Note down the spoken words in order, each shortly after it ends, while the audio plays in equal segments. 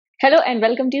Hello and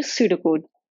welcome to sudoCODE.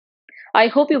 I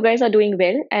hope you guys are doing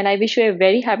well and I wish you a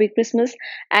very happy Christmas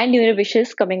and New Year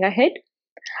wishes coming ahead.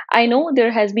 I know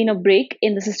there has been a break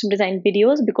in the system design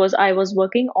videos because I was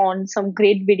working on some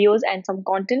great videos and some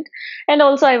content, and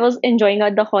also I was enjoying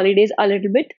out the holidays a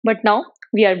little bit, but now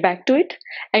we are back to it.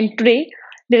 And today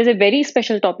there is a very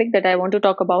special topic that I want to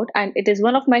talk about, and it is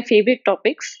one of my favorite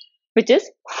topics, which is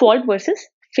fault versus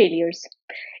failures.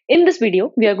 In this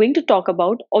video, we are going to talk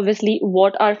about obviously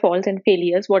what are faults and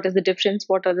failures, what is the difference,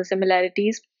 what are the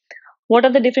similarities, what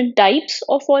are the different types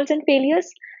of faults and failures,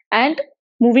 and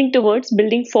moving towards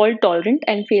building fault tolerant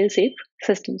and fail safe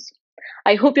systems.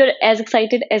 I hope you're as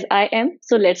excited as I am,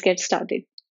 so let's get started.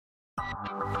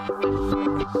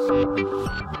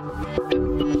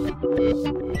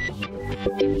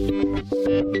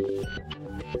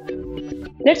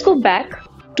 Let's go back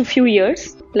to few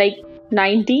years, like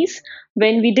 90s,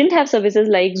 when we didn't have services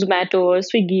like Zomato or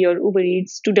Swiggy or Uber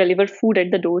Eats to deliver food at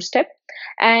the doorstep.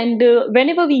 And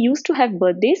whenever we used to have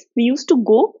birthdays, we used to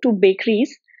go to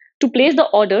bakeries to place the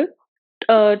order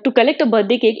to collect a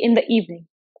birthday cake in the evening.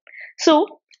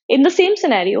 So, in the same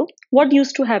scenario, what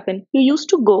used to happen? You used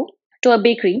to go to a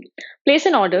bakery, place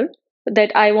an order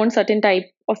that I want certain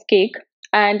type of cake,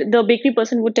 and the bakery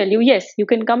person would tell you, yes, you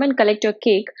can come and collect your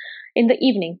cake in the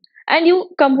evening, and you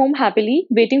come home happily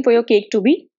waiting for your cake to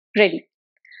be ready.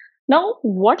 Now,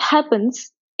 what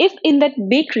happens if in that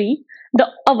bakery the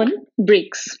oven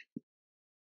breaks?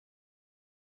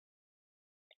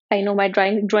 I know my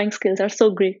drawing skills are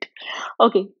so great.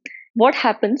 Okay, what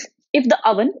happens if the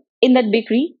oven in that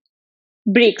bakery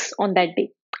breaks on that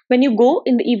day? When you go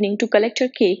in the evening to collect your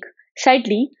cake,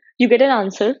 sadly, you get an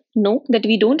answer no, that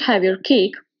we don't have your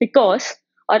cake because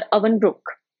our oven broke.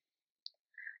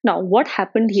 Now, what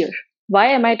happened here? Why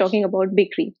am I talking about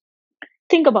bakery?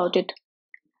 Think about it.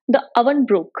 The oven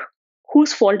broke.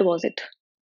 Whose fault was it?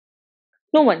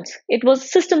 No one's. It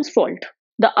was system's fault.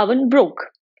 The oven broke.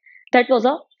 That was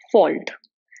a fault.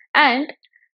 And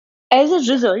as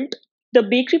a result, the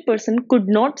bakery person could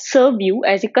not serve you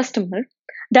as a customer.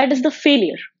 That is the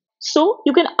failure. So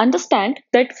you can understand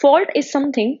that fault is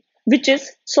something which is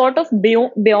sort of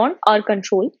beyond our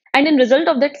control. And in result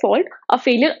of that fault, a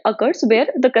failure occurs where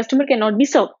the customer cannot be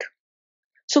served.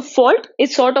 So fault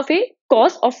is sort of a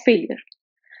cause of failure.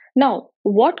 Now,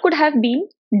 what could have been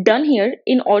done here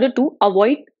in order to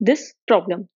avoid this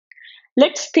problem?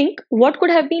 Let's think what could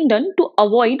have been done to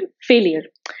avoid failure.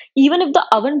 Even if the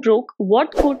oven broke,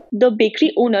 what could the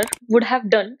bakery owner would have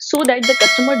done so that the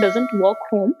customer doesn't walk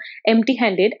home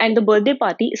empty-handed and the birthday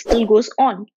party still goes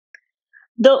on?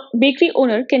 The bakery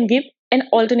owner can give an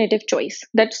alternative choice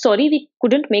that sorry, we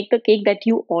couldn't make the cake that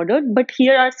you ordered, but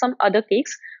here are some other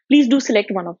cakes. Please do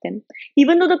select one of them.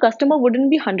 Even though the customer wouldn't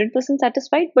be 100%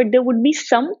 satisfied, but there would be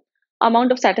some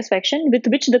amount of satisfaction with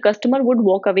which the customer would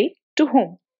walk away to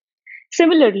home.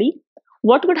 Similarly,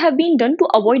 what would have been done to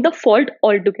avoid the fault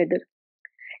altogether?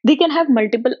 They can have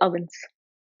multiple ovens.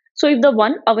 So if the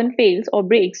one oven fails or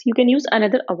breaks, you can use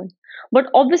another oven. But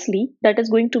obviously, that is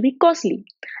going to be costly.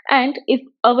 And if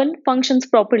oven functions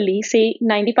properly, say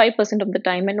 95% of the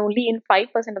time, and only in 5%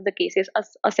 of the cases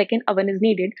a second oven is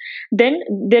needed, then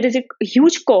there is a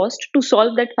huge cost to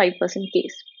solve that 5%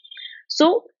 case.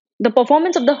 So the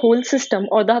performance of the whole system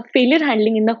or the failure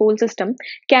handling in the whole system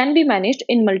can be managed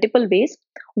in multiple ways.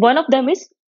 One of them is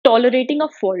tolerating a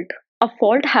fault. A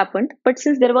fault happened, but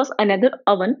since there was another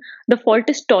oven, the fault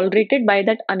is tolerated by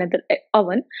that another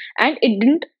oven and it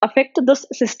didn't affect the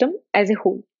system as a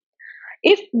whole.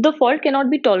 If the fault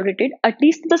cannot be tolerated, at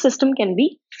least the system can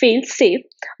be fail safe,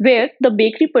 where the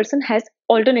bakery person has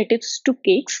alternatives to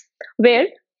cakes where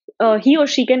he or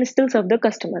she can still serve the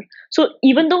customer. So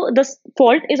even though the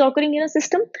fault is occurring in a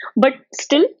system, but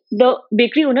still the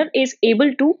bakery owner is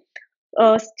able to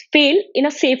uh, fail in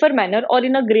a safer manner or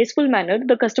in a graceful manner.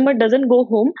 The customer doesn't go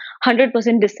home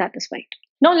 100% dissatisfied.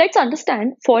 Now let's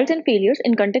understand faults and failures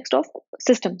in context of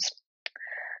systems.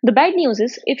 The bad news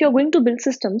is if you're going to build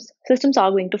systems, systems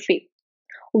are going to fail.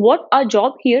 What our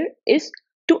job here is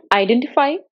to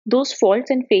identify those faults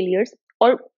and failures,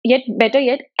 or yet better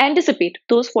yet, anticipate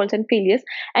those faults and failures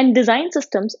and design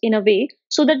systems in a way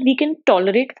so that we can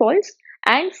tolerate faults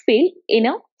and fail in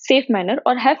a safe manner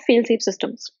or have fail safe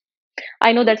systems.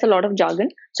 I know that's a lot of jargon.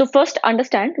 So first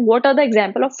understand what are the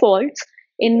example of faults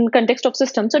in context of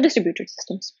systems or distributed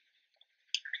systems.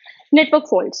 Network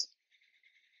faults.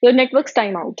 Your network's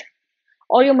time out,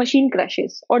 or your machine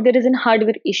crashes, or there is a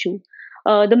hardware issue.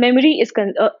 The memory is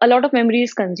a lot of memory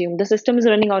is consumed. The system is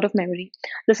running out of memory.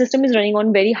 The system is running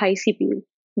on very high CPU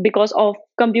because of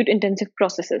compute intensive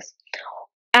processes.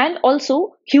 And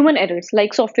also human errors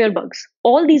like software bugs.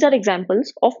 All these are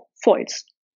examples of faults.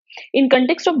 In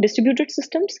context of distributed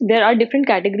systems, there are different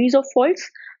categories of faults,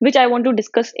 which I want to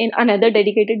discuss in another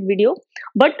dedicated video.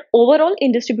 But overall,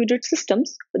 in distributed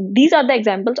systems, these are the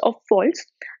examples of faults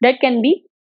that can be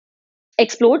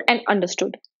explored and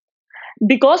understood.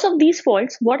 Because of these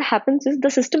faults, what happens is the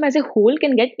system as a whole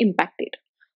can get impacted.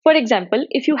 For example,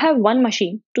 if you have one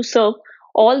machine to serve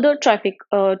all the traffic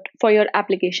for your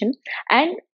application,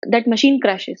 and that machine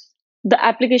crashes, the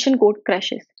application code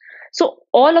crashes. So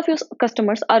all of your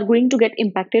customers are going to get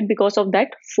impacted because of that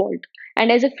fault.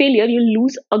 And as a failure, you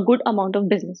lose a good amount of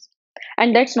business.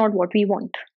 And that's not what we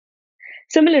want.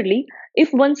 Similarly, if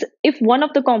one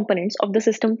of the components of the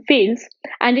system fails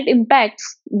and it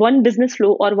impacts one business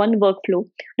flow or one workflow,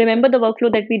 remember the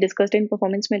workflow that we discussed in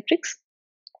performance metrics?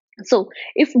 So,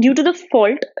 if due to the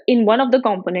fault in one of the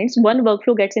components, one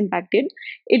workflow gets impacted,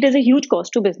 it is a huge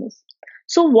cost to business.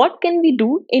 So, what can we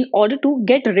do in order to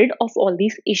get rid of all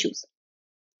these issues?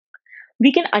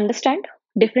 We can understand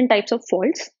different types of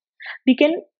faults. We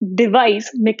can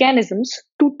devise mechanisms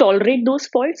to tolerate those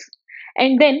faults.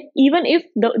 And then, even if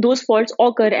those faults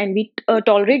occur and we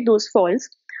tolerate those faults,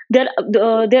 there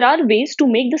are ways to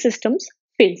make the systems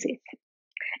fail safe.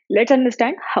 Let's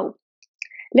understand how.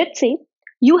 Let's say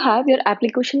you have your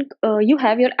application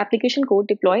code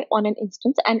deployed on an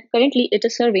instance, and currently it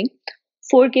is serving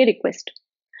 4K request.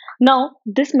 Now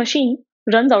this machine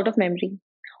runs out of memory,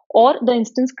 or the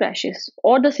instance crashes,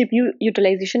 or the CPU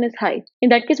utilization is high. In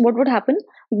that case, what would happen?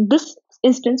 This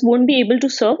instance won't be able to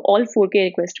serve all 4K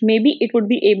requests. Maybe it would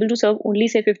be able to serve only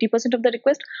say 50% of the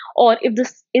request, or if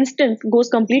this instance goes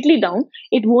completely down,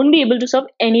 it won't be able to serve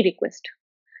any request.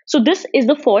 So this is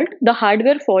the fault, the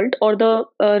hardware fault or the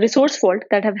resource fault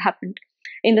that have happened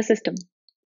in the system.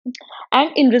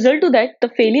 And in result to that, the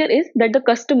failure is that the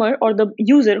customer or the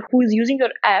user who is using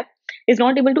your app is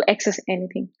not able to access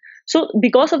anything. So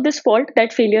because of this fault,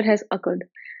 that failure has occurred.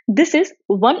 This is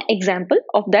one example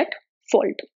of that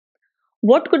fault.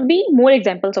 What could be more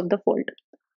examples of the fault?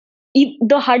 If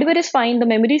the hardware is fine, the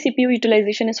memory CPU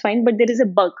utilization is fine, but there is a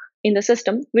bug in the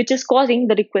system which is causing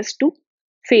the request to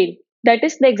fail. That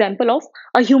is the example of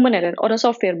a human error or a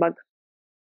software bug.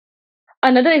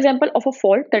 Another example of a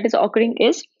fault that is occurring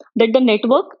is that the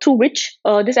network through which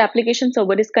this application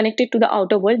server is connected to the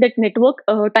outer world, that network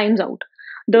times out.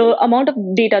 The amount of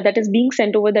data that is being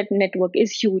sent over that network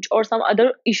is huge, or some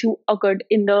other issue occurred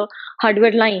in the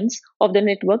hardware lines of the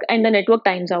network and the network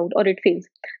times out or it fails.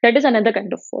 That is another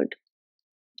kind of fault.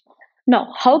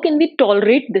 Now, how can we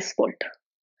tolerate this fault?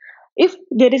 If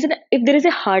there is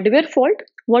a hardware fault,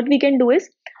 what we can do is,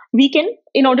 we can,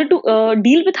 in order to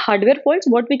deal with hardware faults,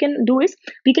 what we can do is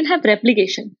we can have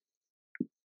replication.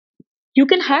 You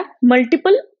can have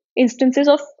multiple instances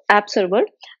of app server,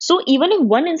 so even if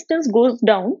one instance goes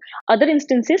down, other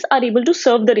instances are able to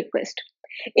serve the request.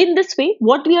 In this way,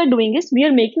 what we are doing is we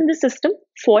are making the system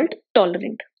fault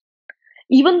tolerant.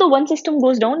 Even though one system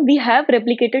goes down, we have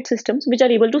replicated systems which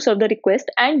are able to serve the request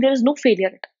and there is no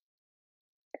failure.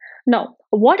 Now,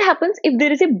 what happens if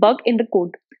there is a bug in the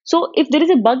code? So, if there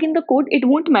is a bug in the code, it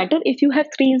won't matter if you have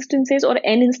 3 instances or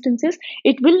n instances,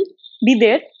 it will be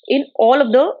there in all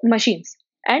of the machines.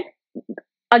 And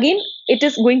again, it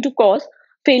is going to cause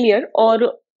failure or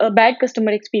a bad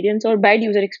customer experience or bad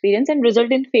user experience and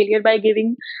result in failure by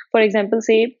giving, for example,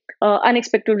 say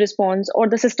unexpected response, or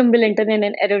the system will enter in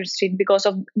an error state because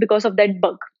of that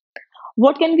bug.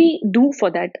 What can we do for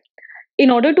that? In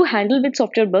order to handle with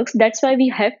software bugs, that's why we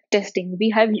have testing.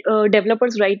 We have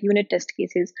developers write unit test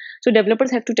cases, so developers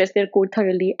have to test their code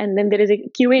thoroughly, and then there is a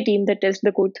QA team that tests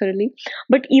the code thoroughly.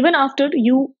 But even after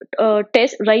you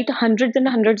write hundreds and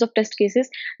hundreds of test cases,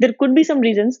 there could be some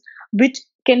reasons which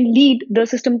can lead the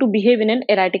system to behave in an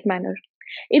erratic manner.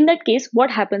 In that case, what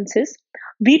happens is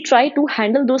we try to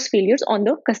handle those failures on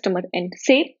the customer end.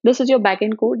 Say this is your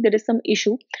backend code, there is some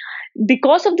issue.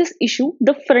 Because of this issue,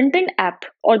 the front end app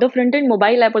or the front end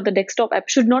mobile app or the desktop app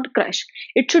should not crash.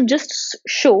 It should just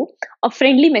show a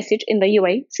friendly message in the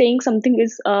UI saying something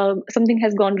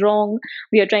has gone wrong.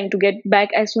 We are trying to get back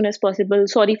as soon as possible.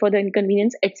 Sorry for the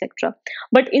inconvenience, etc.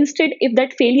 But instead, if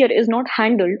that failure is not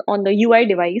handled on the UI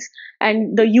device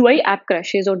and the UI app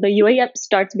crashes or the UI app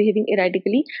starts behaving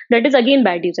erratically, that is again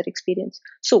bad user experience.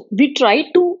 So we try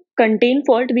to contain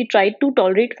fault, we try to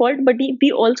tolerate fault, but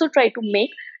we also try to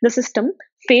make the system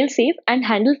fail safe and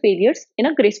handle failures in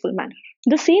a graceful manner.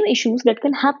 The same issues that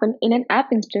can happen in an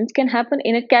app instance can happen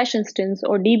in a cache instance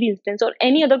or DB instance or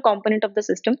any other component of the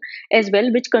system as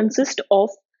well, which consist of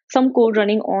some code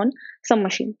running on some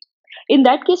machine. In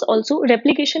that case also,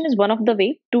 replication is one of the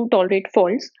way to tolerate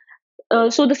faults.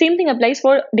 So the same thing applies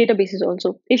for databases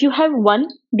also. If you have one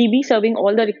DB serving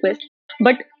all the requests,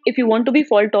 But if you want to be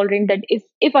fault tolerant, that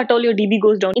if at all your DB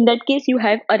goes down, in that case you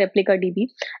have a replica DB.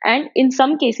 And in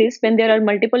some cases, when there are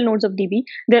multiple nodes of DB,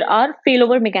 there are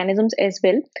failover mechanisms as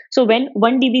well. So when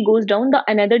one DB goes down, the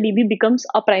another DB becomes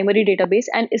a primary database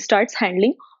and it starts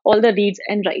handling all the reads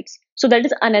and writes. So that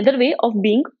is another way of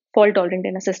being fault tolerant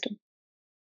in a system.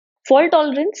 Fault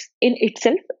tolerance in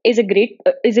itself is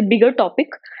a bigger topic,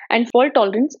 and fault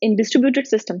tolerance in distributed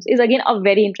systems is again a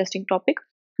very interesting topic.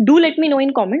 Do let me know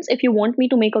in comments if you want me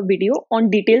to make a video on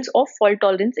details of fault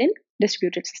tolerance in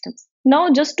distributed systems. Now,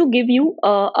 just to give you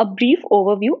a brief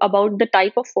overview about the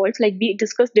type of faults, like we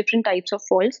discussed different types of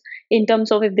faults in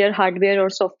terms of if they're hardware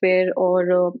or software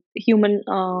or human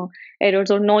errors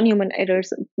or non-human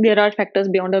errors. There are factors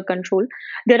beyond our control.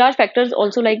 There are factors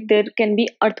also, like there can be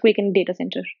earthquake in data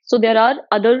center. So there are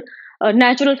other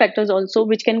natural factors also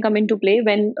which can come into play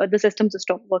when the systems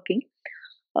stop working.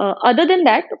 Other than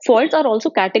that, faults are also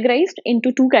categorized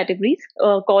into two categories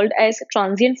called as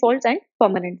transient faults and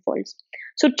permanent faults.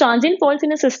 So, transient faults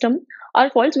in a system are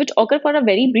faults which occur for a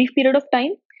very brief period of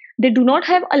time. They do not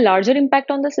have a larger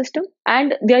impact on the system,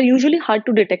 and they are usually hard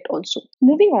to detect also.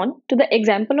 Moving on to the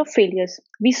example of failures,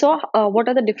 we saw what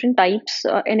are the different types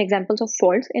and examples of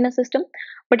faults in a system,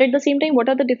 but at the same time, what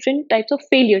are the different types of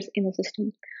failures in a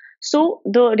system. So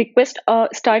the request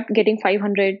start getting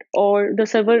 500, or the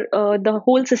server, the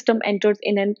whole system enters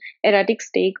in an erratic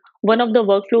state. One of the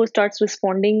workflows starts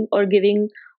responding or giving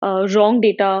wrong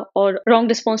data or wrong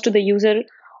response to the user,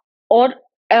 or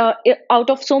out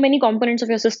of so many components of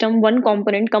your system, one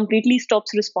component completely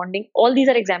stops responding. All these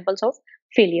are examples of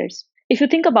failures. If you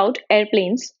think about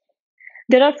airplanes,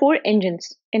 there are four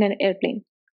engines in an airplane.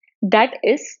 That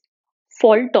is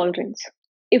fault tolerance.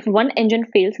 If one engine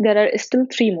fails, there are still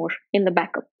three more in the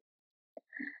backup.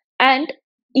 And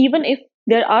even if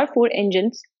there are four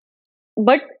engines,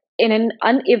 but in an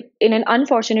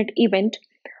unfortunate event,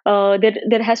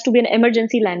 there has to be an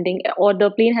emergency landing, or the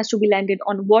plane has to be landed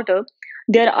on water,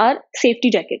 there are safety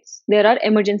jackets, there are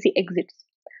emergency exits.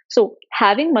 So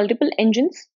having multiple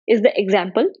engines is the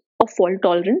example of fault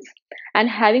tolerance, and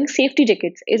having safety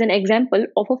jackets is an example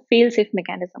of a fail safe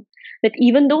mechanism, that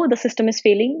even though the system is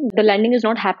failing, the landing is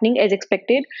not happening as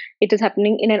expected, it is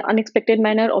happening in an unexpected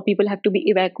manner, or people have to be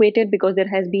evacuated because there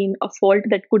has been a fault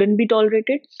that couldn't be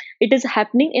tolerated. It is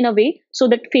happening in a way so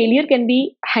that failure can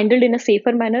be handled in a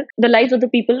safer manner, the lives of the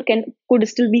people could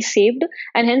still be saved,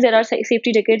 and hence there are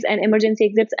safety jackets and emergency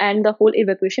exits and the whole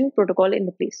evacuation protocol in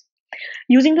the place.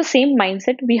 Using the same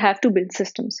mindset, we have to build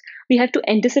systems. We have to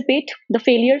anticipate the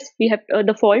failures, we have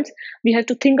the faults, we have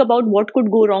to think about what could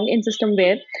go wrong in system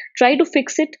where, try to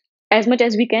fix it as much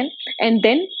as we can, and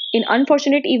then in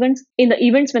unfortunate events, in the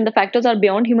events when the factors are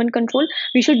beyond human control,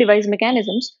 we should devise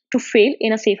mechanisms to fail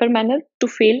in a safer manner, to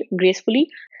fail gracefully,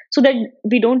 so that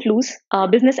we don't lose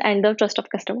business and the trust of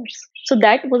customers. So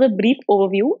that was a brief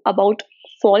overview about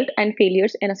fault and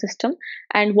failures in a system,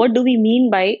 and what do we mean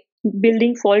by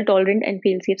building fault tolerant and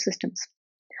fail safe systems.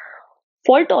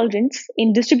 Fault tolerance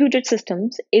in distributed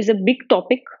systems is a big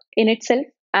topic in itself,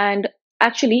 and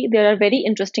actually, there are very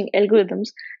interesting algorithms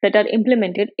that are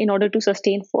implemented in order to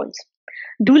sustain faults.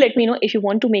 Do let me know if you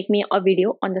want to make me a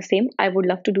video on the same. I would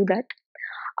love to do that.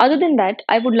 Other than that,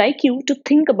 I would like you to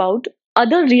think about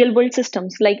other real world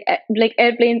systems like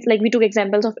airplanes, like we took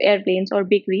examples of airplanes or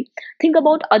bakery. Think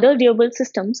about other real world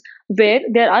systems where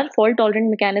there are fault tolerant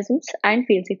mechanisms and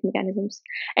fail safe mechanisms,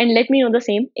 and let me know the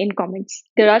same in comments.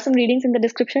 There are some readings in the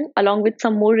description along with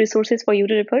some more resources for you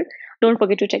to refer. Don't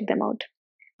forget to check them out.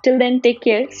 Till then, take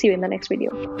care. See you in the next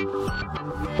video.